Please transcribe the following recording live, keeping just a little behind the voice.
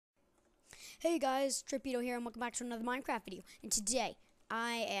Hey guys, Tripito here and welcome back to another Minecraft video. And today,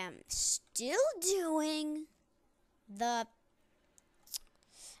 I am still doing the...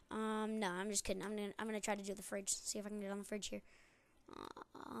 no, I'm just kidding. I'm gonna try to do the fridge. See if I can get on the fridge here.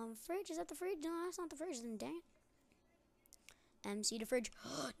 Fridge? Is that the fridge? No, that's not the fridge then, dang it. MC the fridge.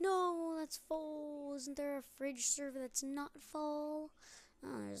 No, that's full. Isn't there a fridge server that's not full?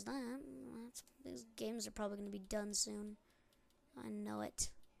 Oh, there's that. These games are probably gonna be done soon. I know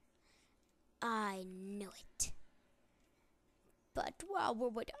it. I know it. But while we're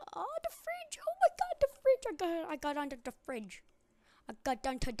waiting, the fridge! Oh my God, the fridge! I got onto the fridge. I got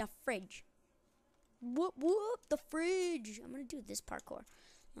onto the fridge. Whoop whoop, the fridge! I'm gonna do this parkour.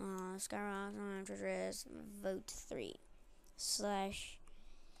 Skyrock address vote 3 /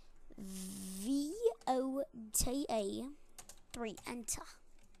 VOTA 3 enter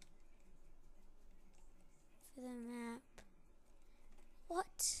for the map.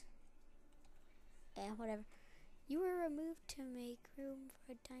 What? Yeah, whatever. You were removed to make room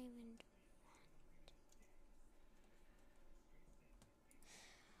for a diamond.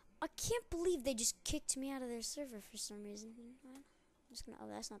 I can't believe they just kicked me out of their server for some reason. I'm just gonna. Oh,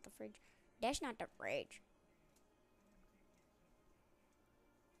 that's not the fridge. That's not the fridge.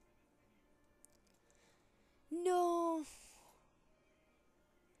 No.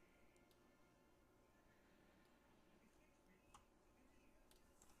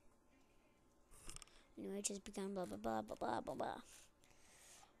 Anyway, it just began blah blah blah blah blah blah blah.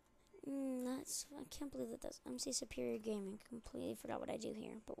 I can't believe that's MC Superior Gaming. Completely forgot what I do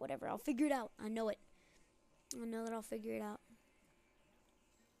here, but whatever. I'll figure it out. I know it. I know that I'll figure it out.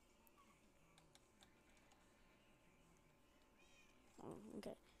 Oh,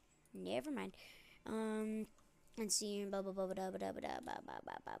 okay. Never mind. Let's see. Blah blah blah blah blah blah blah blah blah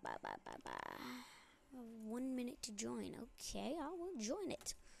blah blah blah blah. 1 minute to join. Okay, I will join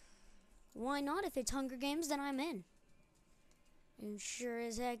it. Why not? If it's Hunger Games, then I'm in. And sure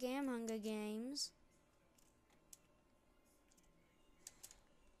as heck am Hunger Games.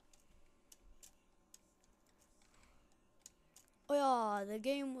 Oh yeah, the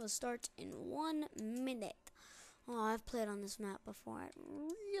game will start in 1 minute. Oh, I've played on this map before. It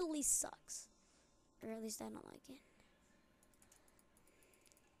really sucks. Or at least I don't like it.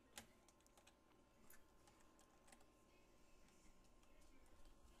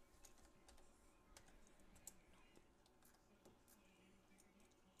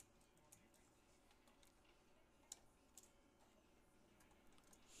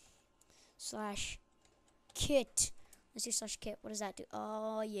 /kit. Let's do /kit. What does that do?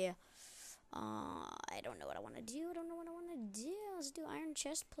 Oh, yeah. I don't know what I want to do. Let's do iron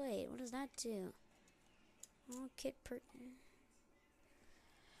chest plate. What does that do? Oh, kit per...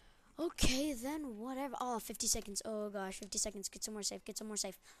 Okay, then whatever. Oh, 50 seconds. Oh, gosh, 50 seconds. Get somewhere safe.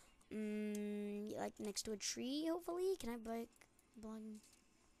 Like next to a tree, hopefully. Can I block?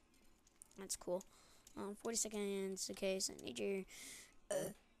 That's cool. 40 seconds. Okay, so I need your...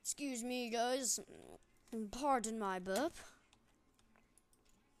 excuse me, guys. Pardon my burp.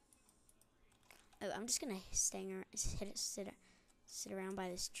 Oh, I'm just gonna sit around by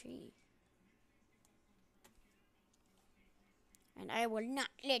this tree. And I will not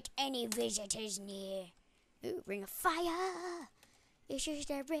let any visitors near. Ooh, ring of fire! It's just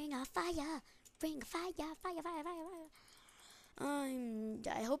a ring of fire. Ring of fire, fire, fire, fire.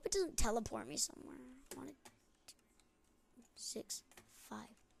 I hope it doesn't teleport me somewhere. 6, 5,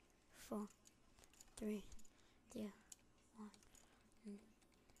 4, 3, 2, 1.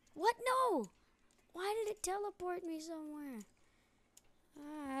 What? No! Why did it teleport me somewhere?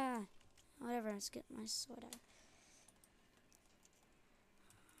 Whatever, let's get my sword out.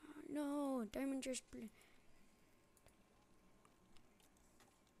 Oh, no, diamond just...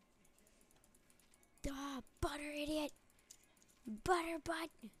 butter idiot! Butter butt!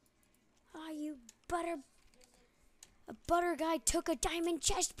 Oh, you butter... A butter guy took a diamond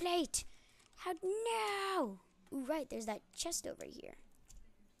chest plate! How... No! Ooh, right, there's that chest over here.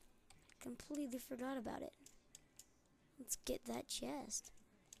 Completely forgot about it. Let's get that chest.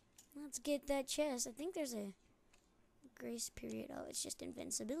 I think there's a grace period. Oh, it's just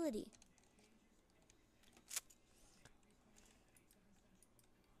invincibility.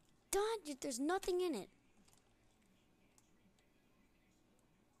 God, there's nothing in it.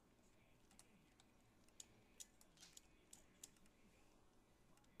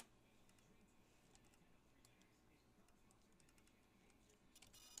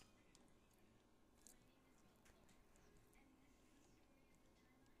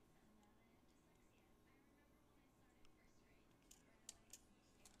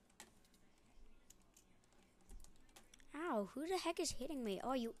 Ow, who the heck is hitting me?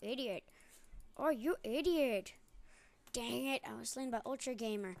 Oh, you idiot. Oh, you idiot. Dang it, I was slain by Ultra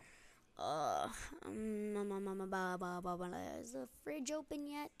Gamer. Is the fridge open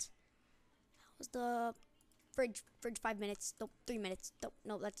yet? Was the fridge 5 minutes? Nope, 3 minutes. Nope,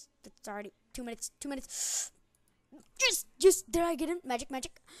 no, that's already 2 minutes. 2 minutes. Just did I get him?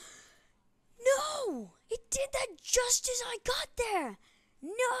 Magic. No! It did that just as I got there.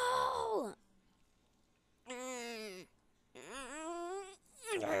 No!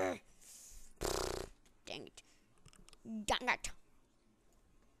 Dang it. Dang it.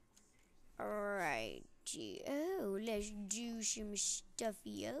 Alright. Oh, let's do some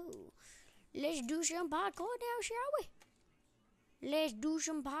stuffy. Oh. Let's do some parkour now, shall we? Let's do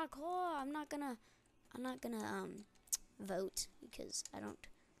some parkour. I'm not gonna vote because I don't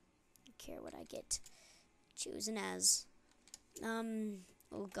care what I get chosen as.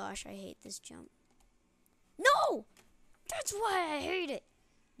 Oh gosh, I hate this jump. No! That's why I hate it.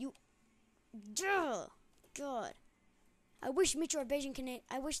 You, duh, God. I wish Mitchell or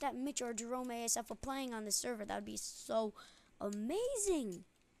I wish that Mitchell or Jerome ASF were playing on this server. That would be so amazing.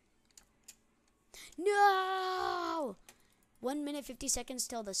 No! 1 minute 50 seconds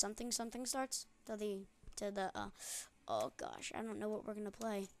till the something starts. Oh gosh, I don't know what we're gonna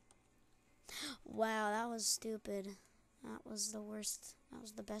play. Wow, that was stupid. That was the worst. That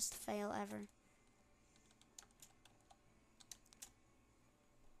was the best fail ever.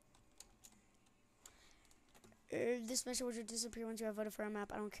 This message will disappear once you have voted for a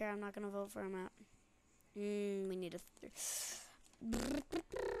map. I don't care. I'm not gonna vote for a map. We need a.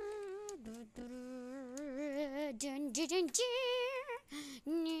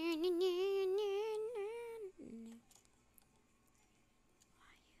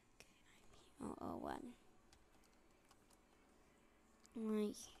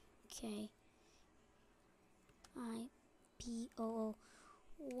 One. Okay.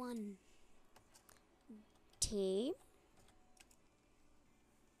 IPO1 team.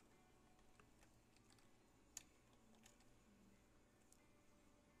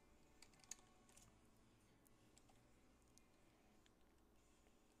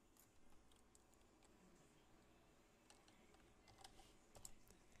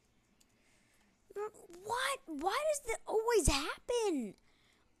 What? Why does that always happen?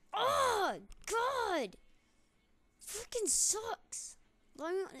 Oh, God. Freaking sucks.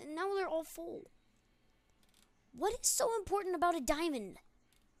 Now they're all full. What is so important about a diamond?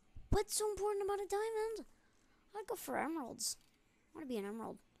 What's so important about a diamond? I'd go for emeralds. I want to be an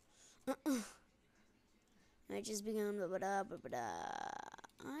emerald. I just began.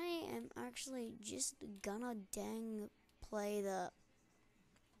 I am actually just gonna play the.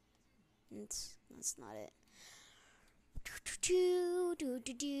 That's not it.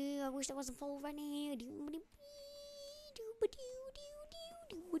 I wish that wasn't full already.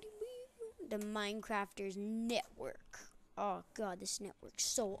 The Minecrafters Network. Oh God, this network's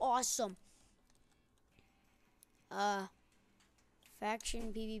so awesome.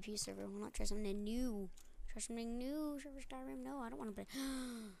 Faction PvP server. Why not try something new? Server Skyrim. No, I don't want to play.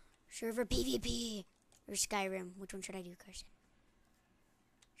 Server PvP or Skyrim. Which one should I do, Carson?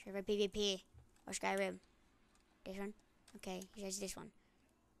 Server PvP or Skyrim? This one? Okay, he says this one.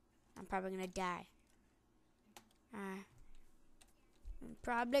 I'm probably gonna die. I'm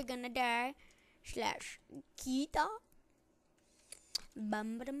probably gonna die. Slash Kita.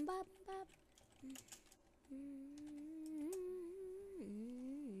 Bum bum bum bum.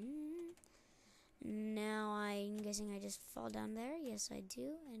 Now I'm guessing I just fall down there. Yes, I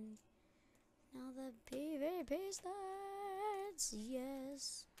do. And now the PvP starts.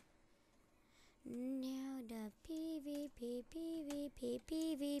 Yes. Now the PvP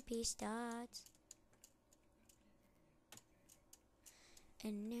starts.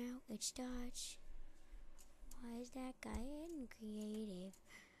 And now it starts. Why is that guy in creative?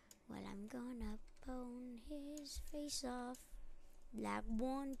 Well, I'm gonna bone his face off. Like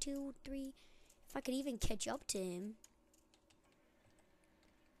 1, 2, 3. If I could even catch up to him.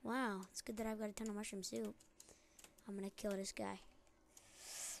 Wow, it's good that I've got a ton of mushroom soup. I'm gonna kill this guy.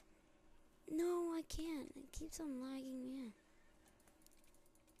 No, I can't. It keeps on lagging me in.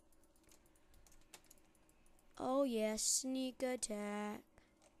 Oh yeah, sneak attack.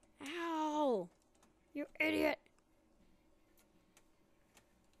 Ow! You idiot!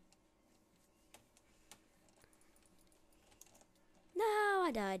 No,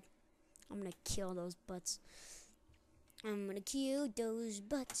 I died. I'm gonna kill those butts. I'm gonna kill those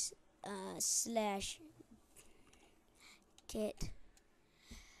butts. Slash get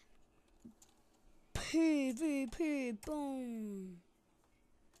PvP boom.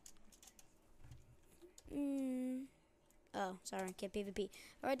 Oh, sorry, keep PvP.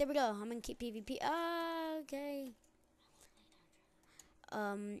 Alright, there we go. I'm gonna keep PvP. Ah, okay.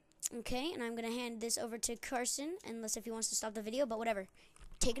 Okay, and I'm gonna hand this over to Carson, unless if he wants to stop the video, but whatever.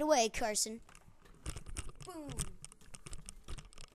 Take it away, Carson. Boom.